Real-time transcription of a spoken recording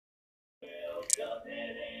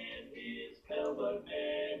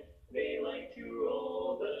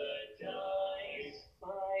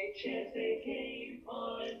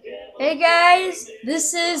Hey guys,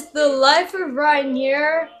 this is the life of Ryan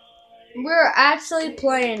here. We're actually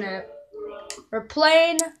playing it. We're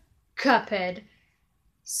playing Cuphead.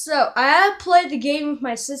 So I have played the game with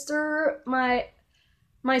my sister. My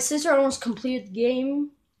sister almost completed the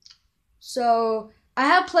game. So I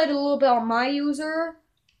have played a little bit on my user,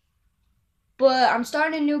 but I'm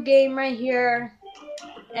starting a new game right here.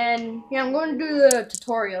 And yeah, I'm going to do the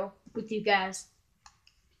tutorial with you guys.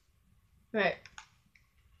 Right.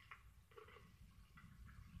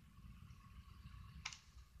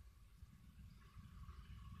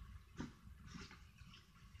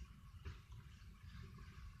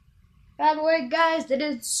 By the way, guys, they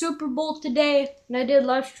did Super Bowl today, and I did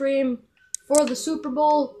live stream for the Super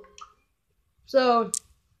Bowl. So,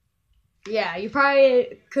 yeah, you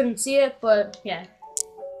probably couldn't see it, but yeah.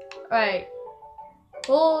 Alright.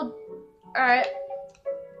 Hold. Alright.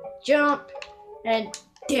 Jump. And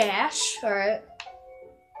dash. Alright.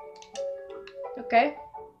 Okay.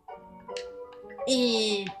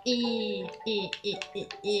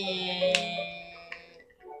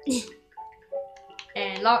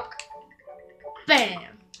 And lock. Bam.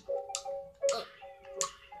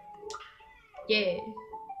 Yeah.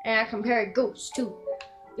 And I compare ghosts too,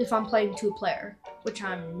 if I'm playing two-player, which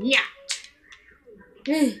I'm not.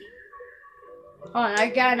 Hold on, I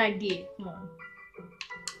got an idea. Hold on.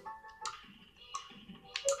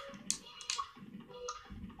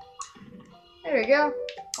 There we go.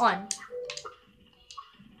 1,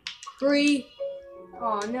 3.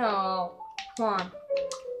 Oh no. Come on.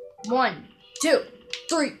 1, 2,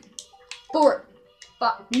 3, 4,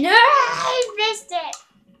 5. No, I missed it.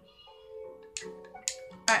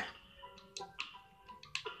 Alright.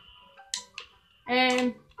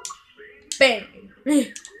 And bang.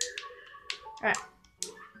 Alright.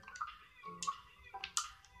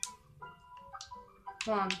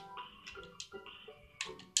 Come on.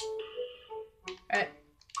 Alright.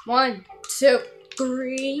 1, 2,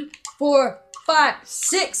 3, 4, 5,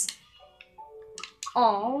 6.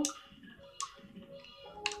 Oh.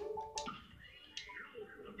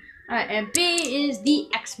 Alright, and B is the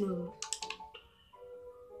X move.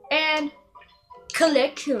 And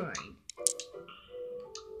collect coin.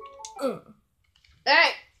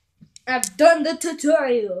 Alright. I've done the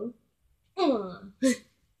tutorial.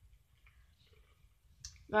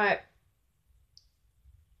 Alright.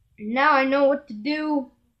 Now I know what to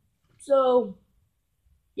do. So,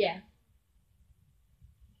 yeah.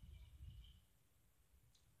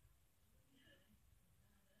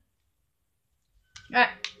 Alright.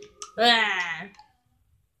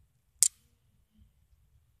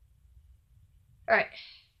 Alright.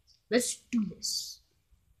 Let's do this.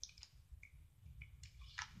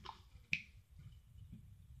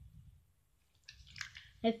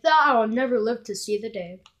 I thought I would never live to see the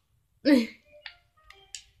day.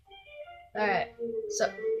 Alright,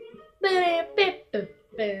 so. Yeah.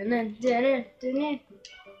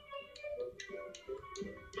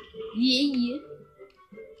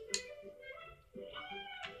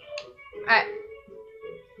 Alright.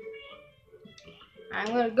 I'm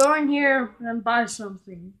gonna go in here and buy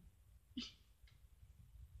something.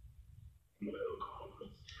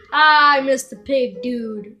 Ah, I missed the pig,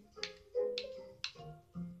 dude.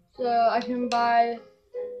 So I can buy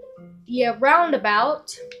the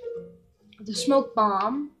roundabout, the smoke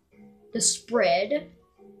bomb, the spread,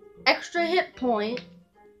 extra hit point,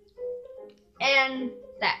 and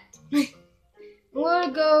that. I'm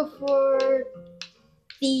gonna go for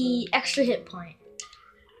the extra hit point.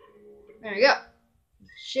 There we go.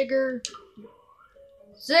 Sugar.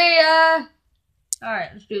 See ya!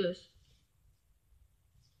 Alright, let's do this.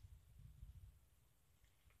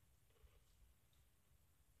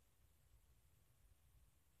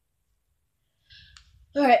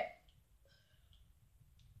 Alright.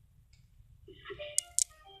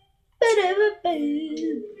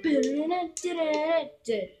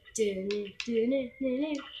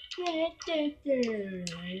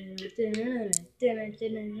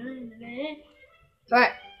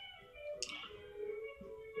 Alright.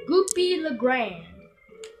 Goopy Legrand.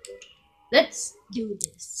 Let's do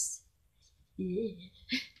this. Yeah.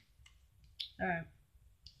 Alright.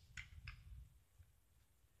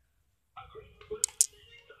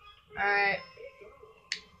 Alright.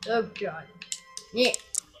 Oh god. Yeah.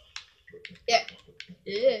 Yeah.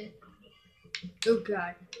 Yeah. Oh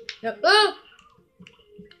god. No. Oh!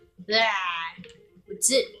 Ah.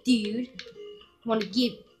 What's it, dude? Wanna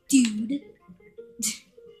give, dude?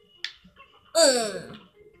 Ah.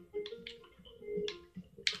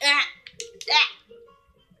 Ah.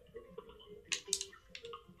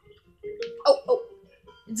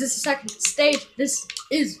 the second stage. This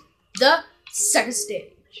is the second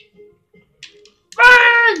stage.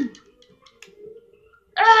 Run!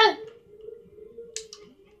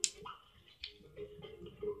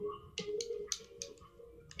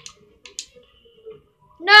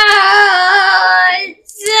 No!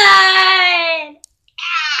 It's done!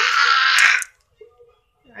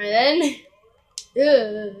 Alright then.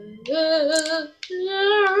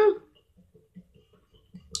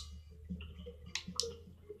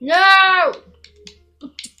 No!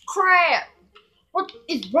 What the crap? What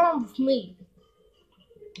is wrong with me?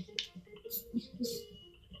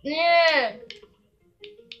 Yeah.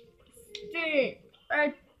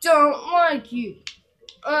 I don't like you.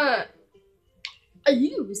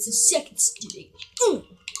 You is the second stage. Okay.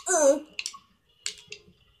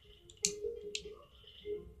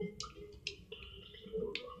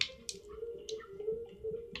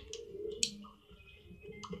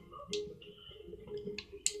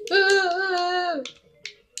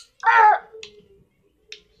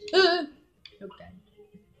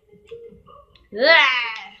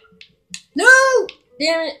 No!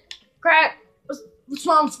 Damn it! Crap! What's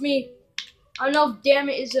wrong with me? I don't know if "damn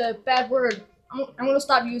it" is a bad word. I'm gonna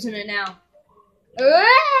stop using it now. Oh!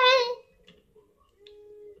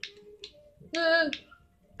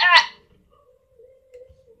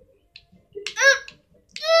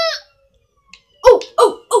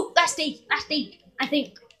 Last stage, I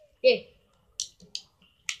think. Yeah.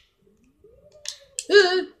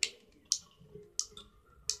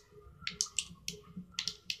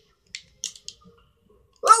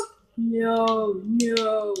 Oh!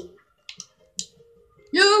 No!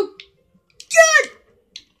 Good!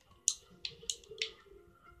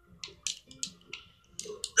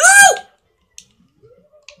 Oh!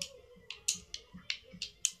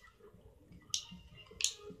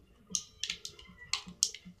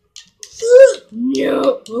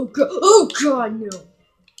 No! Oh god, no!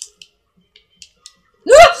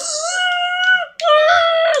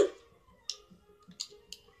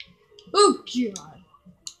 Oh god!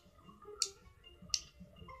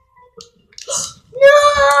 No!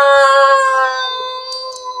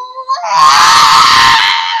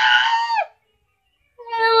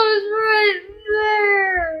 That was right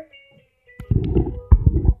there.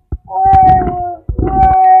 I was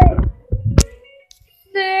right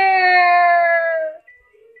there.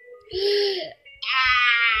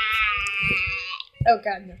 Oh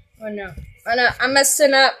god, no. Oh no. I'm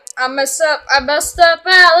messing up. I messed up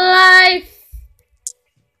at life.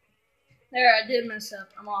 There, I did mess up.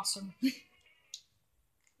 I'm awesome.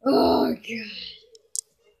 Oh god.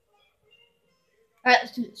 Alright,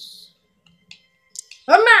 let's do this.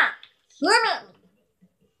 Come on!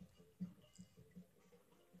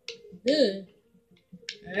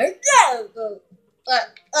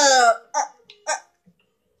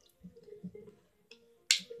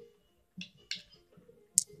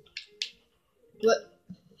 What?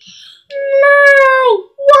 No!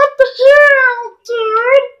 What the hell,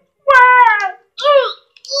 dude? What?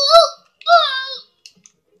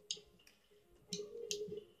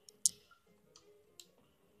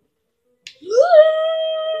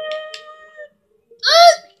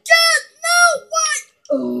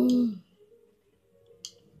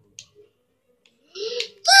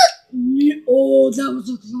 Oh, that was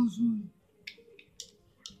a close one.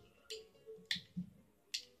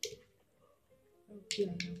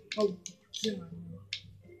 Oh, God.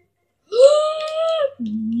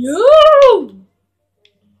 No!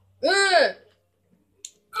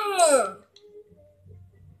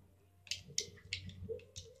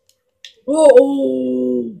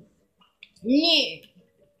 Oh! Yeah.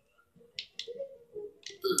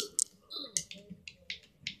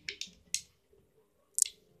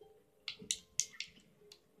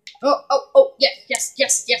 Oh,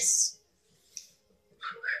 yes.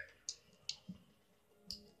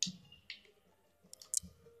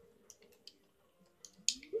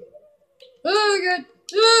 Oh, good.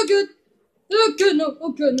 Oh, good. Oh, good, no.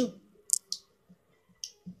 Oh, good, no.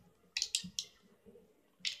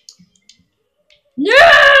 No!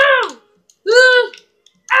 No!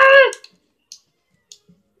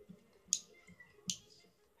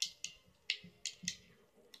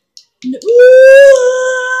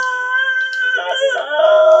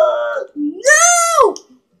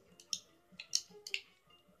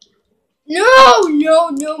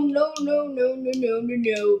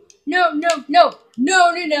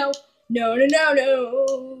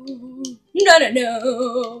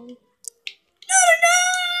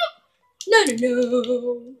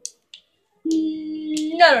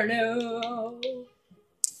 No.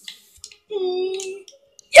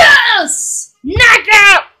 Yes!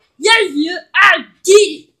 Knockout! Yeah, I did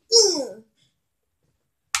it!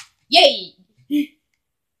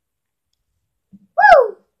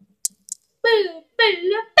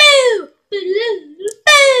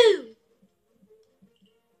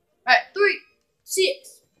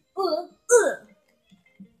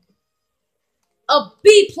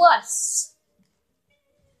 plus.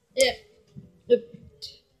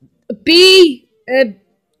 B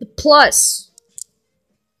plus.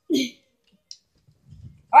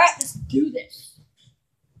 Alright, let's do this.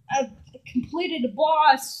 I've completed a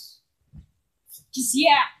boss. Just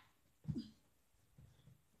yeah.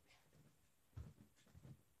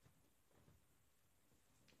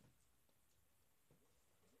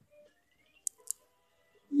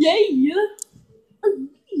 Yeah.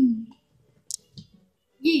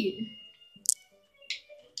 Yeah.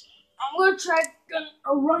 I'm gonna try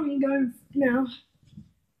a running gun now.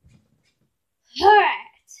 Alright.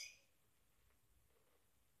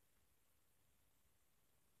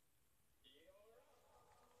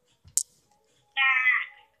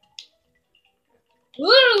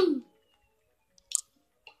 Woo!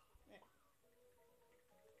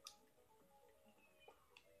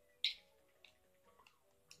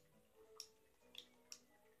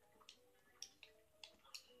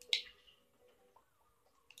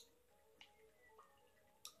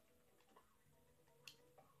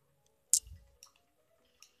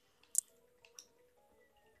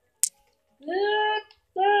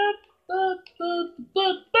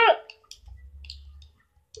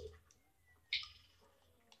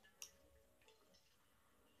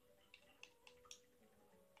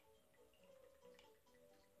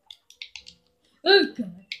 Oh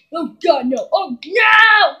god! Oh god! No! Oh no!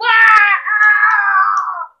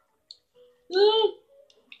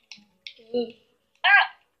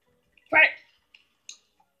 Right.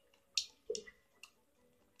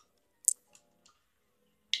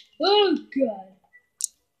 Oh god!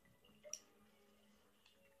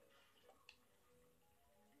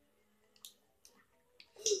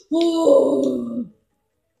 Oh.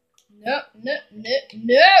 No! No! No!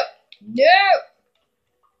 No! No!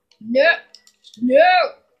 No! No!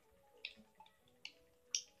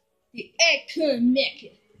 The egg couldn't make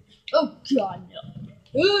it. Oh god,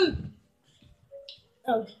 no.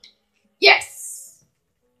 Oh. Yes!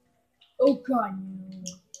 Oh god, no.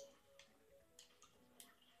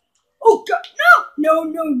 Oh god, no! No,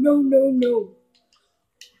 no, no, no, no.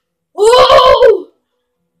 Oh!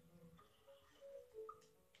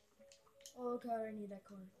 Oh god, I need that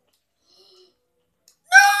coin.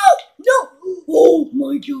 No! No! Oh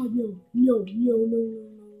my god, no. No, no, no, no, no,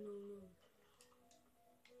 no, no.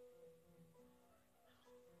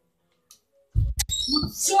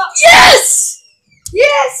 What's up? Yes!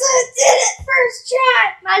 Yes, I did it! First try!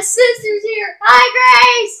 My sister's here! Hi,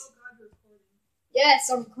 Grace! Oh god, you're recording. Yes,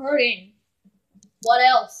 I'm recording. What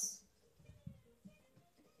else?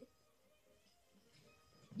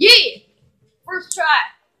 Yeah! First try.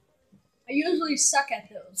 I usually suck at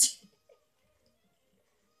those.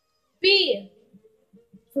 B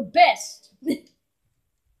for best. Wait,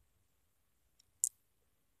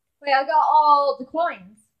 I got all the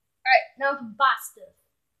coins. Alright, now I can buy stuff.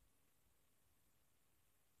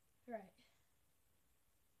 Alright.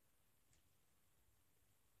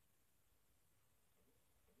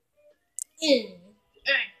 In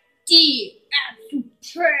D and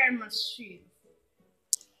supremacy.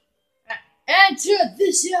 Enter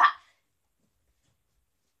this up.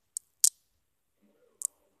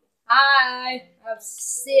 I have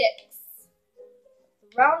 6.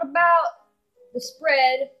 Roundabout the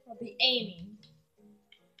spread, I'll be aiming.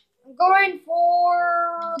 I'm going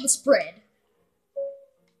for the spread.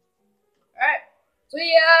 Alright, so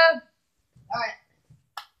yeah. Alright.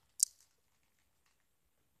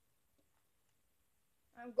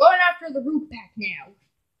 I'm going after the root pack now.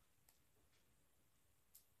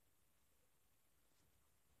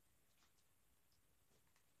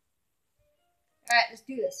 Alright, let's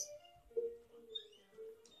do this.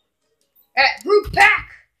 Alright, root pack!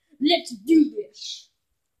 Let's do this.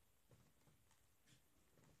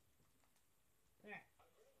 Alright.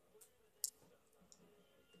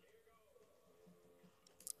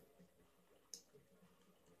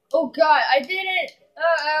 Oh god, I did it!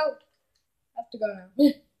 Uh-oh. I have to go now.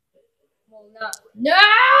 Well, not. No!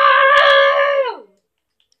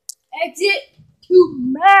 Exit to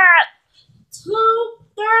map! To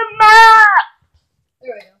the map!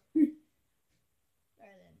 There we go.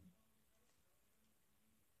 Alright then.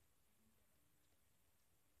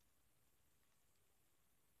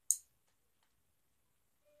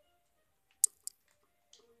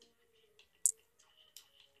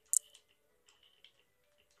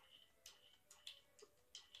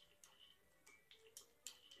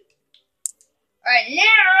 Alright,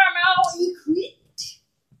 now I'm all equipped.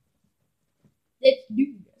 Let's do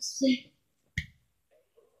this.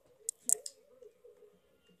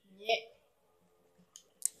 Yeah.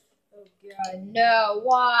 Oh god, no,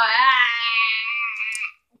 why?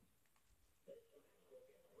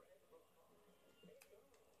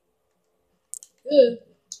 Nope.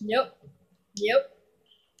 Nope. Nope.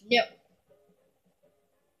 Nope.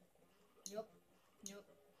 Nope.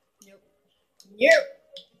 Nope. Nope.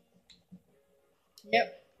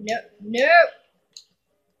 Nope. Nope. Nope.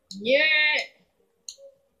 Yeah.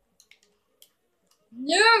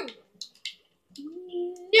 No.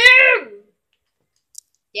 No.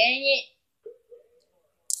 Dang it.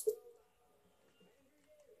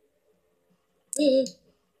 Uh,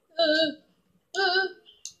 uh,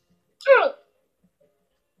 uh,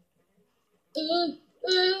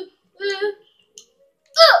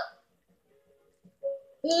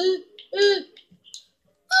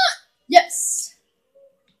 uh, yes.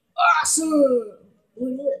 Awesome.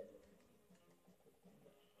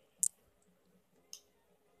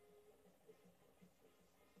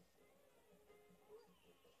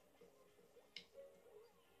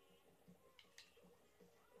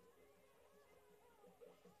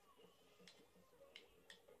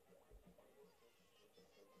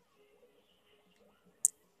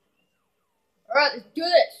 All right, let's do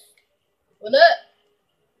this. What up?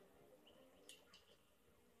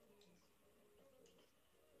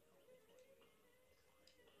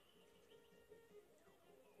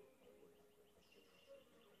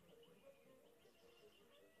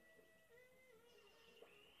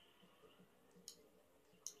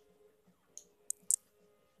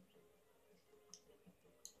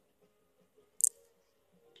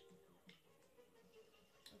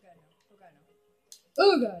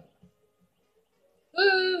 Oh god.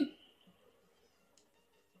 Uh,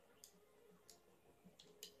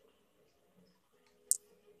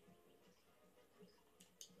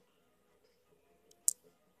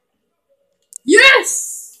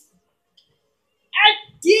 yes! I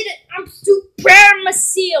did it! I'm so proud of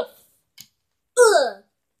myself! Ugh.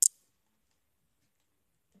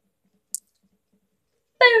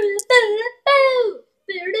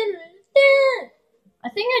 I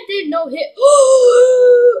think I did no hit.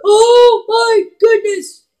 Oh my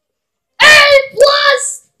goodness! A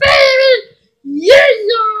plus, baby! Yeah,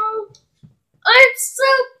 yo! I'm so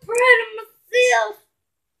proud of myself!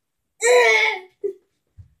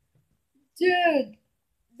 Dude,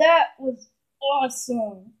 that was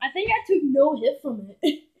awesome. I think I took no hit from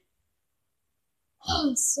it.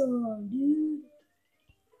 Awesome, dude.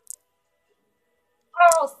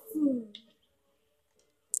 Awesome.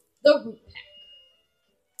 The root pack.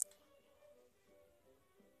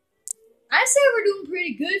 I say we're doing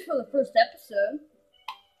pretty good for the first episode.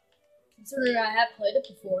 Considering I have played it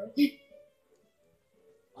before.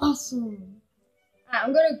 Awesome. Right,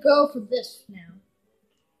 I'm gonna go for this now.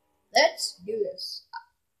 Let's do this.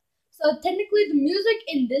 So technically the music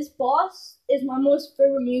in this boss is my most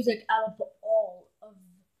favorite music out of all of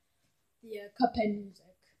the Cuphead music.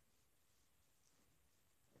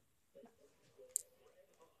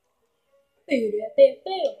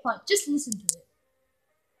 Fine, just listen to it.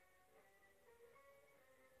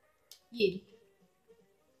 Yeah.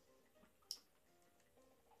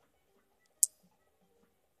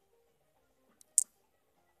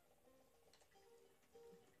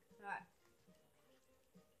 Alright.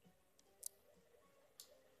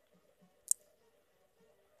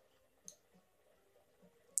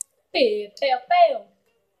 Fail.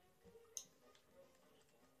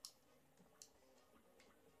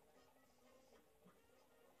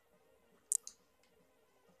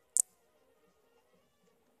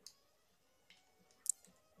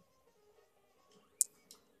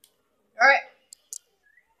 Alright.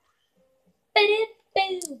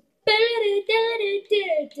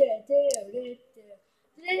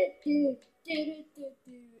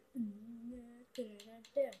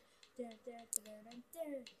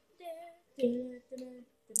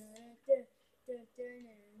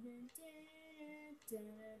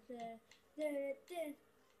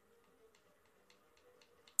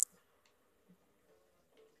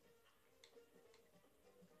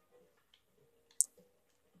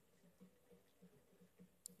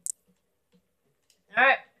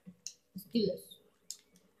 Alright, let's do this.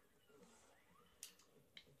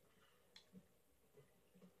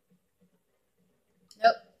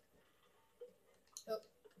 Nope. Nope.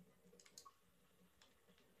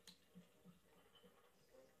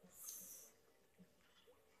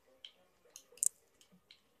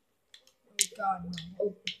 Oh god, no.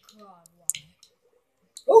 Oh god, why?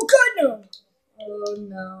 Oh god, no! Oh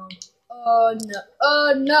no. Oh no.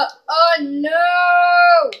 Oh no. Oh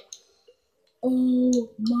no! Oh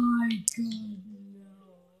my god, no.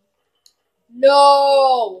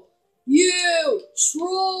 No! You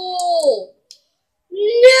troll!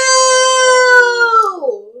 No!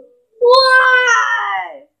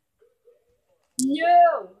 Why?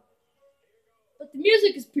 No! But the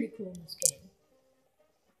music is pretty cool in this game.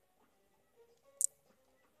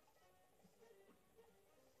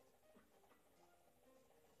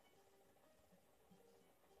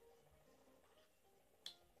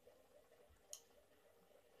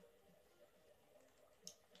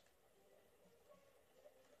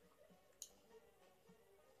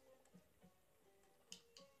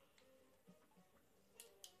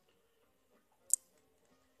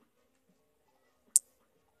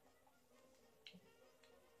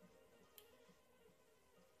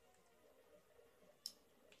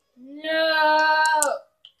 No.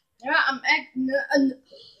 Yeah, I'm acting. No.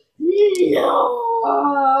 There we go.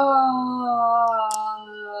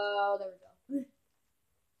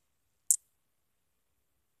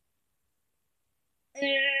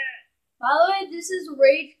 By the way, this is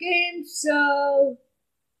Rage Game, so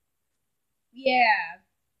yeah,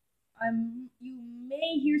 You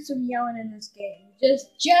may hear some yelling in this game.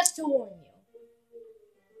 Just to warn you.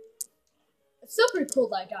 It's still pretty cool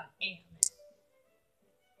that I got an A.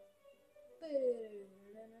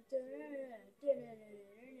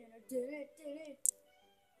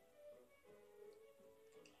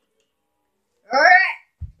 Alright,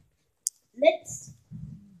 let's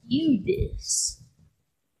do this.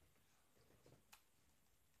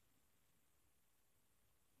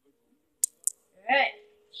 Alright.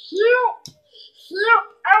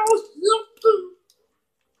 I was looking.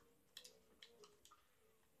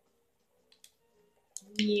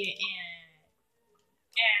 Yeah.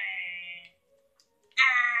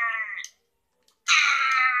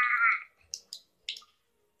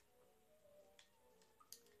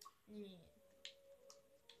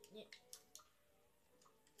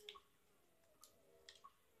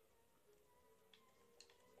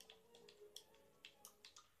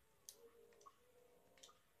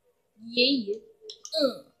 Yeah.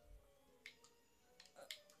 Uh,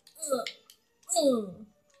 uh, uh,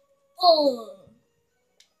 uh.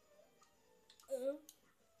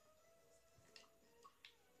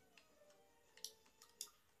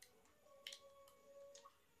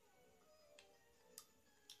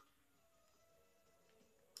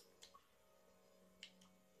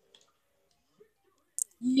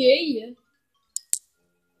 Yeah.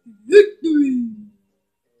 Victory.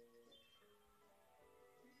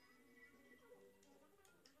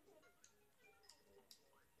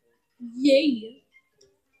 Yeah.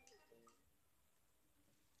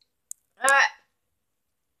 Alright.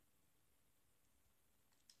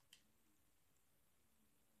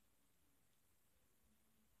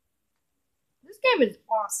 This game is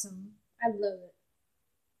awesome. I love it.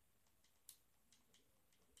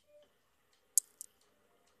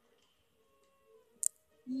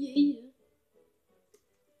 Yeah.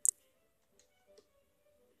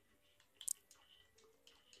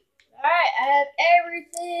 Alright, I have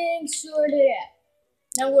everything sorted out.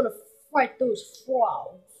 Now I'm gonna fight those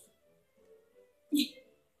frogs.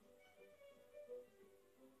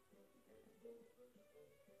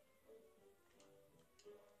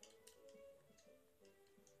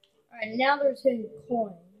 Alright, now there's hidden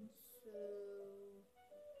coins. So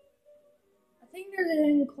I think there's a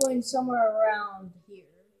hidden coin somewhere around here.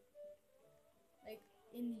 Like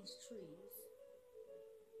in these trees.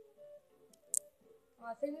 Oh,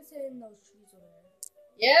 I think it's in those trees over there.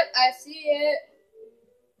 Yep, I see it.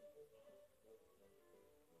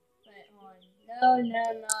 Wait, hold on. No,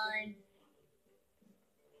 never mind.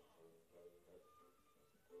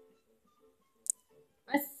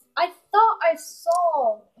 I thought I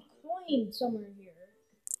saw a coin somewhere here.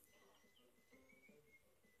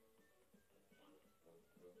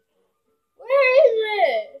 Where is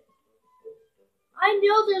it? I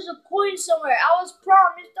know there's a coin somewhere. I was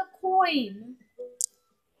promised a coin.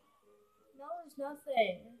 No, there's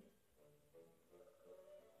nothing.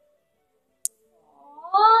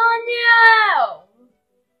 Oh no!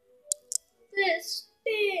 This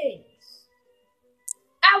stinks.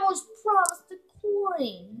 I was promised a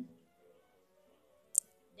coin.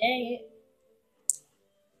 Dang it.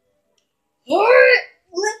 Alright,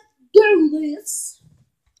 let's do this.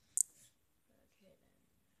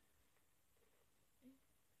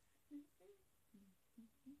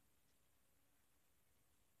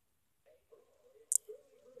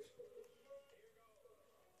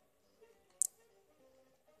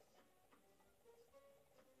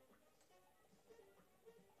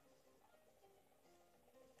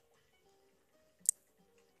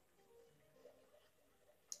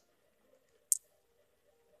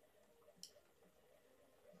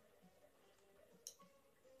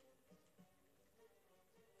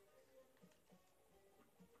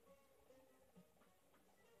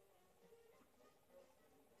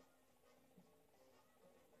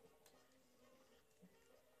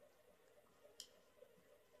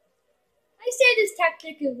 I say this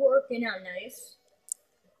tactic is working out nice.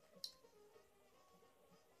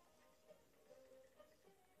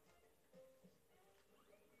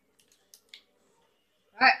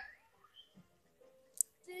 Alright.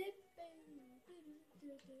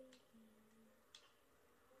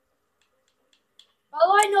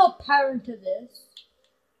 Oh, I know a pattern to this.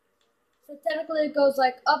 So technically it goes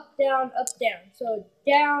like up, down, up, down. So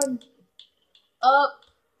down, up,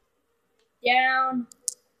 down,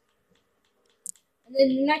 and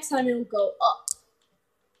then the next time it'll go up.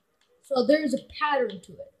 So there's a pattern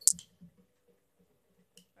to it.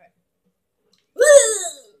 Right.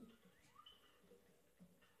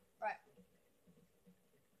 Right.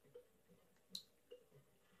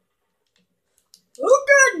 Oh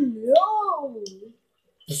god, no!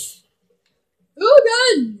 Oh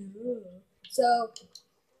god, no! So,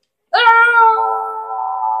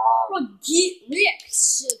 get wrecked,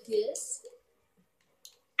 suckers!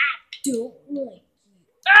 I don't like you.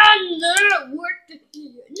 I'm not working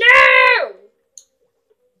here. No!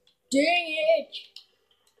 Dang it!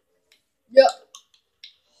 Yup.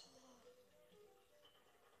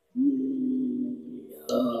 No.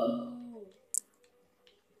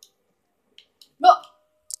 No.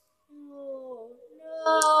 No.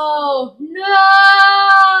 No.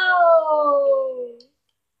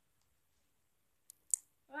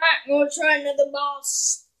 Alright, we'll try another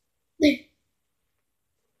boss.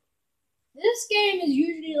 This game is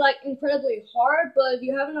usually like incredibly hard, but if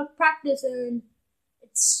you have enough practice, and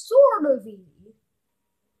it's sort of easy.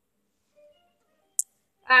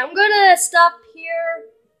 I'm gonna stop here.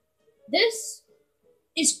 This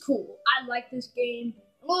is cool. I like this game.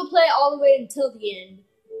 I'm gonna play it all the way until the end,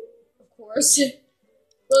 of course.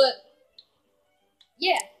 But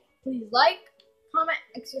yeah, please like, comment,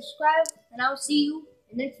 and subscribe, and I'll see you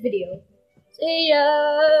in the next video. See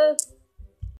ya!